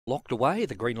Locked away,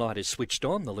 the green light is switched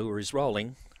on, the lure is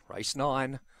rolling. Race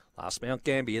 9, last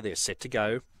Mt-Gambier, they're set to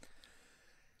go.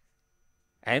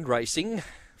 And racing,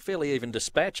 fairly even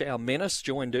dispatch. Our Menace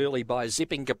joined early by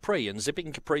Zipping Capri, and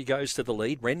Zipping Capri goes to the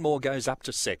lead. Renmore goes up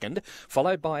to second,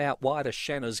 followed by out wider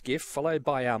Shanna's Gift, followed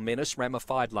by our Menace,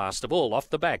 Ramified last of all.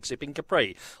 Off the back, Zipping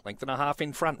Capri, length and a half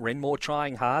in front. Renmore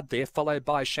trying hard there, followed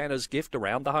by Shanna's Gift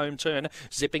around the home turn.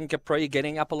 Zipping Capri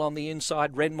getting up along the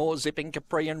inside. Renmore, Zipping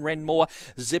Capri and Renmore.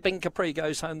 Zipping Capri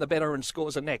goes home the better and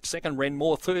scores a neck. Second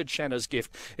Renmore, third Shanna's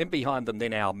Gift. In behind them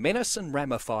then our Menace and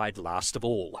Ramified last of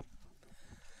all.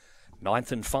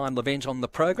 Ninth and final event on the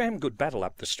program. Good battle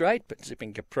up the straight, but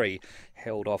Zipping Capri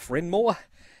held off Renmore.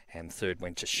 And third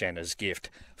went to Shanna's Gift.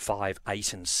 5,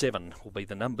 8 and 7 will be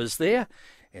the numbers there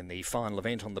in the final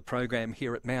event on the program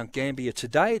here at Mt-Gambier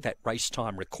today. That race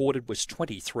time recorded was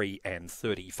 23 and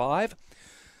 35.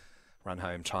 Run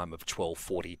home time of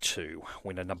 12:42.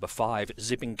 Winner number 5,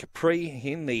 Zipping Capri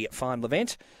in the final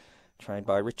event. Trained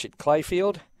by Richard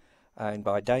Clayfield, owned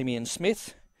by Damien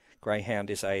Smith. Greyhound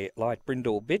is a light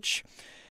brindle bitch.